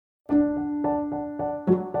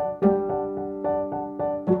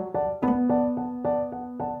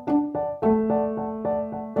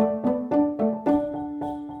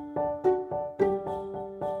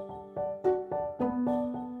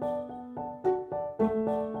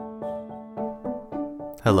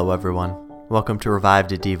Hello everyone, welcome to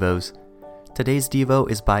Revived Devos. Today's Devo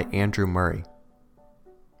is by Andrew Murray.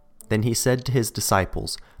 Then he said to his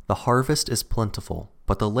disciples, "The harvest is plentiful,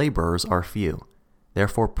 but the laborers are few.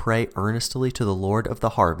 Therefore pray earnestly to the Lord of the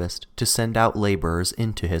harvest to send out laborers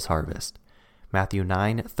into his harvest." Matthew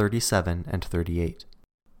 9:37 and 38.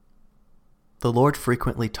 The Lord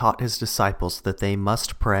frequently taught his disciples that they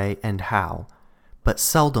must pray and how, but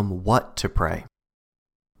seldom what to pray.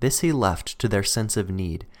 This he left to their sense of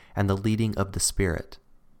need and the leading of the Spirit.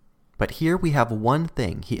 But here we have one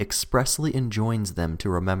thing he expressly enjoins them to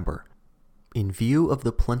remember. In view of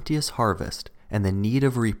the plenteous harvest and the need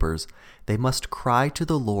of reapers, they must cry to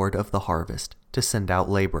the Lord of the harvest to send out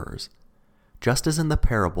laborers. Just as in the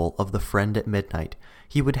parable of the friend at midnight,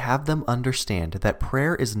 he would have them understand that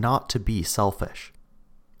prayer is not to be selfish.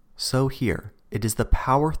 So here, it is the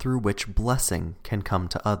power through which blessing can come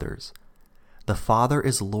to others. The Father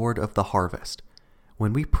is Lord of the harvest.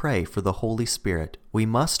 When we pray for the Holy Spirit, we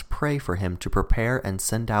must pray for him to prepare and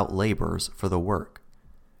send out laborers for the work.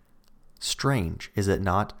 Strange, is it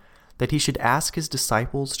not, that he should ask his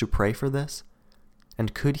disciples to pray for this?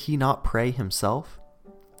 And could he not pray himself?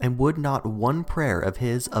 And would not one prayer of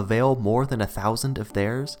his avail more than 1,000 of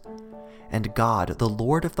theirs? And God, the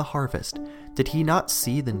Lord of the harvest, did he not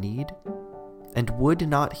see the need? And would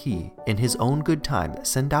not he, in his own good time,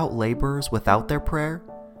 send out laborers without their prayer?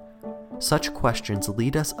 Such questions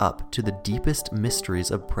lead us up to the deepest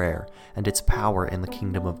mysteries of prayer and its power in the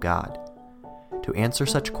kingdom of God. To answer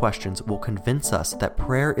such questions will convince us that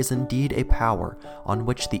prayer is indeed a power on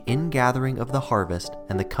which the ingathering of the harvest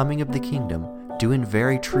and the coming of the kingdom do in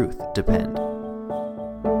very truth depend.